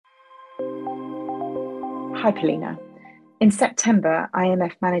Hi, Polina. In September,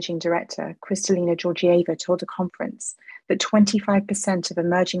 IMF Managing Director Kristalina Georgieva told a conference that 25% of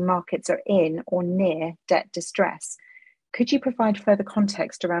emerging markets are in or near debt distress. Could you provide further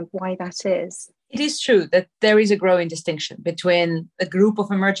context around why that is? It is true that there is a growing distinction between a group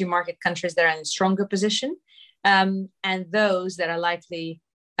of emerging market countries that are in a stronger position and those that are likely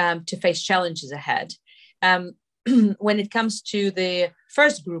to face challenges ahead. When it comes to the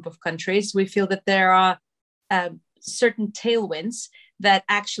first group of countries, we feel that there are certain tailwinds that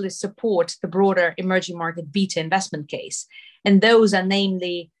actually support the broader emerging market beta investment case. And those are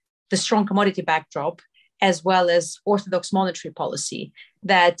namely the strong commodity backdrop, as well as orthodox monetary policy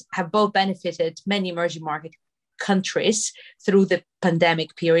that have both benefited many emerging market countries through the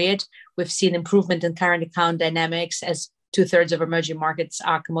pandemic period. We've seen improvement in current account dynamics as 2/3 of emerging markets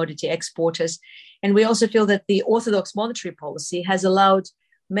are commodity exporters. And we also feel that the orthodox monetary policy has allowed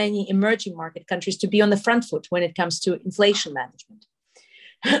many emerging market countries to be on the front foot when it comes to inflation management.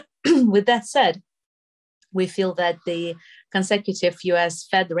 With that said, we feel that the consecutive US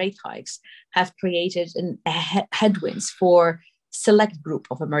Fed rate hikes have created headwinds for select group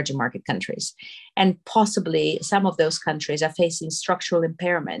of emerging market countries. And possibly some of those countries are facing structural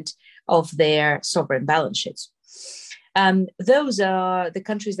impairment of their sovereign balance sheets. Those are the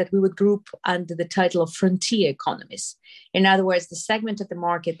countries that we would group under the title of frontier economies. In other words, the segment of the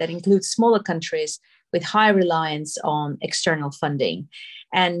market that includes smaller countries with high reliance on external funding.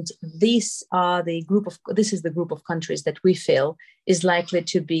 And this is the group of countries that we feel is likely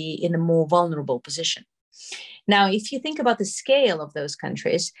to be in a more vulnerable position. Now, if you think about the scale of those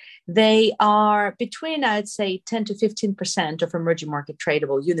countries, they are between, I'd say, 10 to 15% of emerging market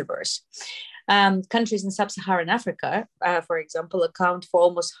tradable universe. Countries in sub-Saharan Africa, for example, account for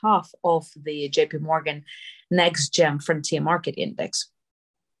almost half of the JP Morgan NextGem Frontier Market Index.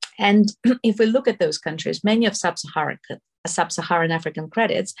 And if we look at those countries, many of sub-Saharan African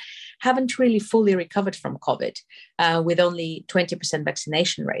credits haven't really fully recovered from COVID, with only 20%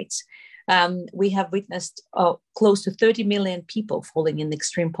 vaccination rates. We have witnessed close to 30 million people falling in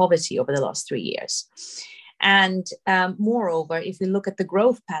extreme poverty over the last 3 years. And moreover, if we look at the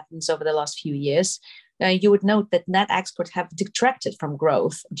growth patterns over the last few years, you would note that net exports have detracted from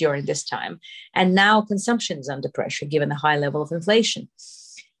growth during this time. And now consumption is under pressure given the high level of inflation.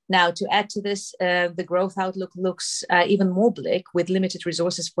 Now, to add to this, the growth outlook looks even more bleak with limited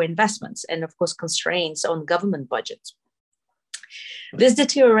resources for investments and, of course, constraints on government budgets. This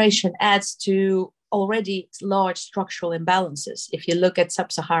deterioration adds to already large structural imbalances. If you look at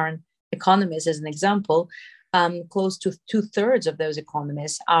sub-Saharan economies as an example, close to 2/3 of those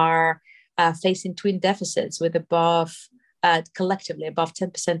economies are facing twin deficits with collectively above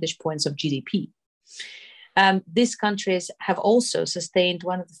 10 percentage points of GDP. These countries have also sustained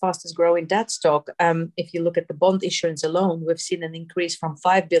one of the fastest growing debt stock. If you look at the bond issuance alone, we've seen an increase from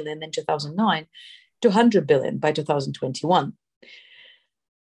 5 billion in 2009 to 100 billion by 2021.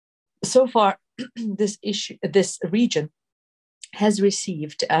 So far, this region has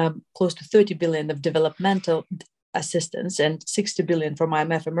received close to 30 billion of developmental assistance and 60 billion from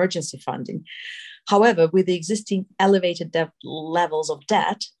IMF emergency funding. However, with the existing elevated levels of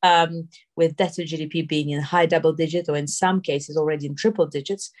debt, with debt to GDP being in high double digits or in some cases already in triple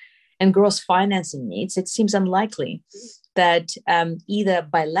digits, and gross financing needs, it seems unlikely that either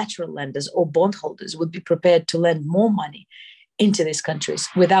bilateral lenders or bondholders would be prepared to lend more money into these countries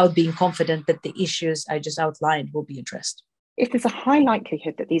without being confident that the issues I just outlined will be addressed. If there's a high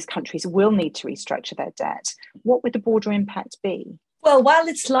likelihood that these countries will need to restructure their debt, what would the broader impact be? Well, while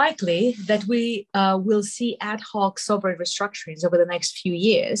it's likely that we will see ad hoc sovereign restructurings over the next few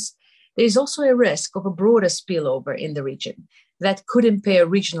years, there is also a risk of a broader spillover in the region that could impair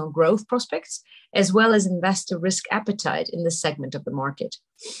regional growth prospects, as well as investor risk appetite in this segment of the market.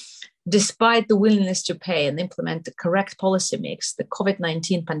 Despite the willingness to pay and implement the correct policy mix, the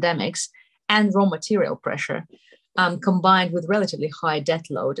COVID-19 pandemics and raw material pressure, combined with relatively high debt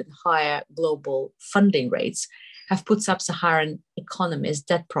load and higher global funding rates, have put sub-Saharan economies'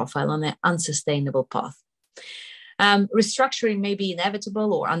 debt profile on an unsustainable path. Restructuring may be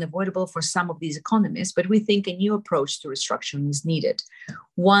inevitable or unavoidable for some of these economies, but we think a new approach to restructuring is needed,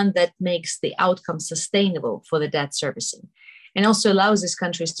 one that makes the outcome sustainable for the debt servicing, and also allows these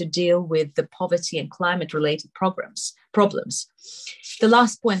countries to deal with the poverty and climate-related problems. The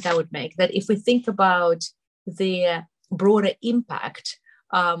last point I would make, that if we think about the broader impact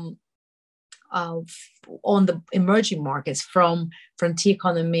on the emerging markets from frontier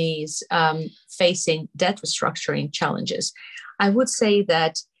economies facing debt restructuring challenges, I would say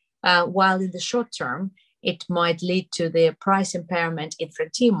that while in the short term, it might lead to the price impairment in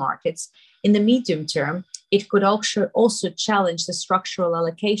frontier markets, in the medium term, it could also challenge the structural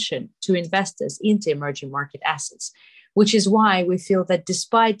allocation to investors into emerging market assets, which is why we feel that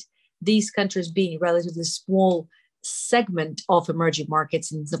despite these countries being relatively small segment of emerging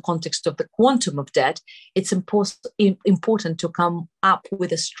markets in the context of the quantum of debt, it's important to come up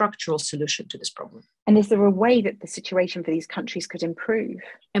with a structural solution to this problem. And is there a way that the situation for these countries could improve?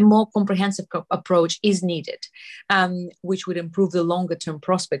 A more comprehensive approach is needed, which would improve the longer term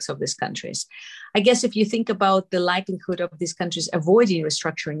prospects of these countries. I guess if you think about the likelihood of these countries avoiding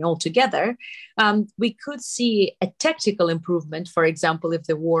restructuring altogether, we could see a tactical improvement, for example, if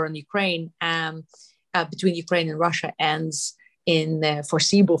the war on Ukraine between Ukraine and Russia ends in the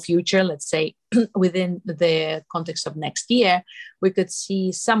foreseeable future, let's say within the context of next year, we could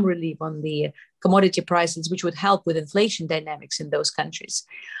see some relief on the commodity prices, which would help with inflation dynamics in those countries.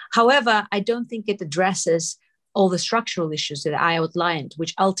 However, I don't think it addresses all the structural issues that I outlined,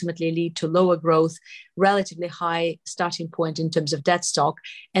 which ultimately lead to lower growth, relatively high starting point in terms of debt stock,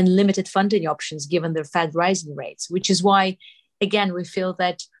 and limited funding options given the Fed rising rates, which is why, again, we feel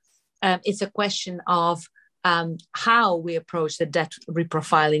that it's a question of how we approach the debt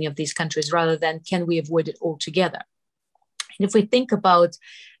reprofiling of these countries rather than can we avoid it altogether. And if we think about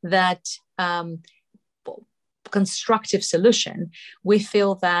that constructive solution, we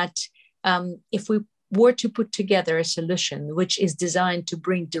feel that if we were to put together a solution which is designed to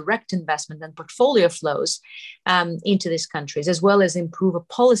bring direct investment and portfolio flows into these countries, as well as improve a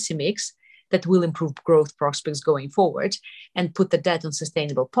policy mix that will improve growth prospects going forward and put the debt on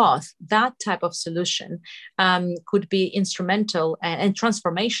sustainable path, that type of solution could be instrumental and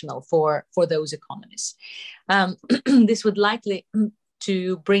transformational for those economies. This would likely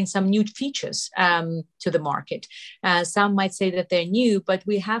to bring some new features to the market. Some might say that they're new, but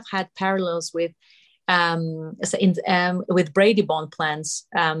we have had parallels with Brady bond plans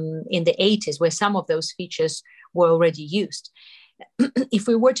in the 80s, where some of those features were already used. If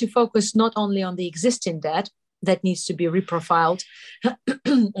we were to focus not only on the existing debt that needs to be reprofiled,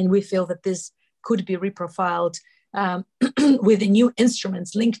 and we feel that this could be reprofiled with the new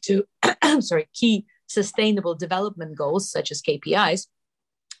instruments linked to key sustainable development goals, such as KPIs,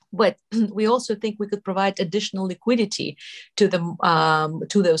 but we also think we could provide additional liquidity to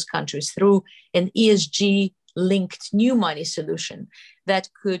those countries through an ESG-linked new money solution that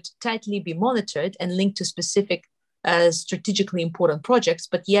could tightly be monitored and linked to specific strategically important projects,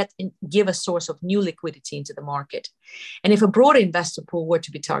 but yet give a source of new liquidity into the market. And if a broader investor pool were to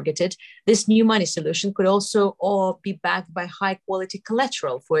be targeted, this new money solution could also be backed by high quality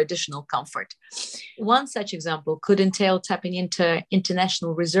collateral for additional comfort. One such example could entail tapping into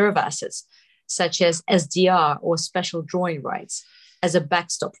international reserve assets, such as SDR or special drawing rights, as a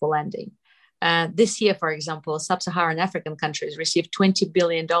backstop for lending. This year, for example, sub-Saharan African countries received $20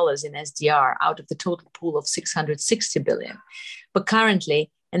 billion in SDR out of the total pool of $660 billion. But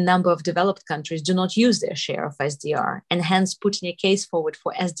currently, a number of developed countries do not use their share of SDR, and hence putting a case forward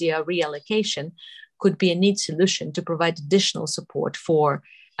for SDR reallocation could be a neat solution to provide additional support for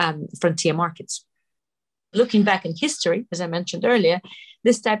frontier markets. Looking back in history, as I mentioned earlier,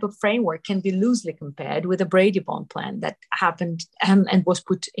 this type of framework can be loosely compared with a Brady bond plan that happened and was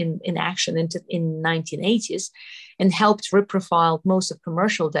put in action in 1980s and helped reprofile most of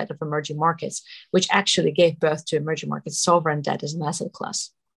commercial debt of emerging markets, which actually gave birth to emerging market sovereign debt as an asset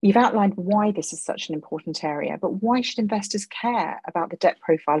class. You've outlined why this is such an important area, but why should investors care about the debt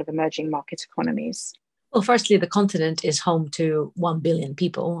profile of emerging market economies? Well, firstly, the continent is home to 1 billion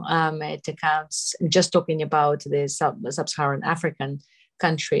people. It accounts, just talking about the sub-Saharan African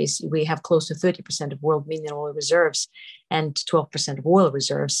countries, we have close to 30% of world mineral reserves and 12% of oil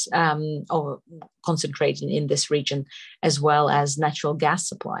reserves concentrated in this region, as well as natural gas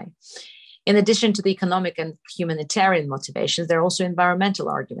supply. In addition to the economic and humanitarian motivations, there are also environmental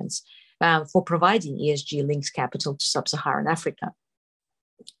arguments for providing ESG-linked capital to sub-Saharan Africa.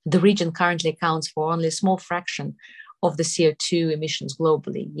 The region currently accounts for only a small fraction of the CO2 emissions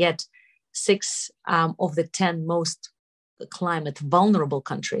globally, yet 6 of the 10 most climate vulnerable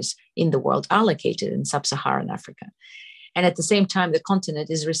countries in the world are located in sub-Saharan Africa. And at the same time, the continent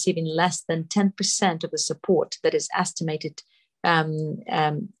is receiving less than 10% of the support that is estimated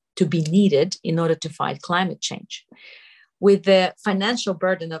to be needed in order to fight climate change. With the financial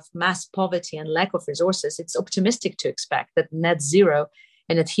burden of mass poverty and lack of resources, it's optimistic to expect that net zero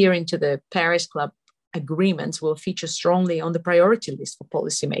and adhering to the Paris Club agreements will feature strongly on the priority list for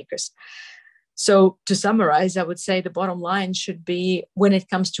policymakers. So to summarize, I would say the bottom line should be, when it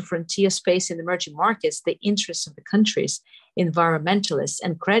comes to frontier space in emerging markets, the interests of the countries, environmentalists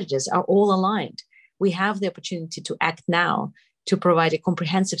and creditors are all aligned. We have the opportunity to act now to provide a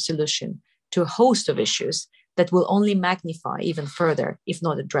comprehensive solution to a host of issues that will only magnify even further if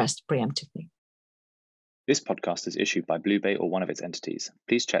not addressed preemptively. This podcast is issued by BlueBay or one of its entities.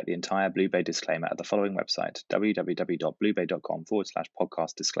 Please check the entire BlueBay disclaimer at the following website,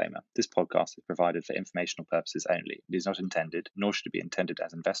 www.bluebay.com/podcast disclaimer. This podcast is provided for informational purposes only. It is not intended, nor should it be intended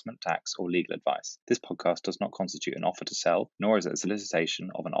as investment, tax, or legal advice. This podcast does not constitute an offer to sell, nor is it a solicitation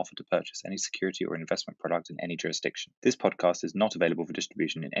of an offer to purchase any security or investment product in any jurisdiction. This podcast is not available for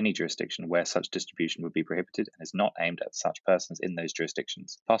distribution in any jurisdiction where such distribution would be prohibited and is not aimed at such persons in those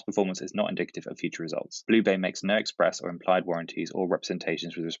jurisdictions. Past performance is not indicative of future results. BlueBay makes no express or implied warranties or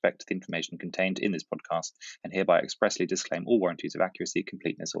representations with respect to the information contained in this podcast and hereby expressly disclaim all warranties of accuracy,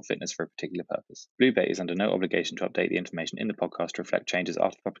 completeness, or fitness for a particular purpose. BlueBay is under no obligation to update the information in the podcast to reflect changes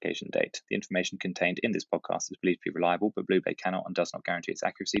after the publication date. The information contained in this podcast is believed to be reliable, but BlueBay cannot and does not guarantee its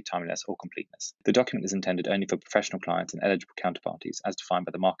accuracy, timeliness, or completeness. The document is intended only for professional clients and eligible counterparties as defined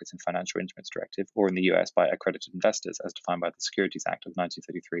by the Markets and Financial Instruments Directive, or in the US by accredited investors as defined by the Securities Act of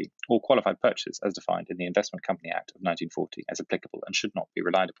 1933, or qualified purchasers as defined in the Investment Company Act of 1940 as applicable and should not be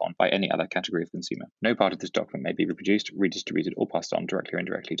relied upon by any other category of consumer. No part of this document may be reproduced, redistributed, or passed on directly or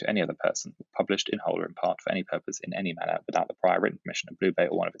indirectly to any other person, published in whole or in part for any purpose in any manner without the prior written permission of BlueBay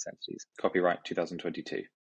or one of its entities. Copyright 2022.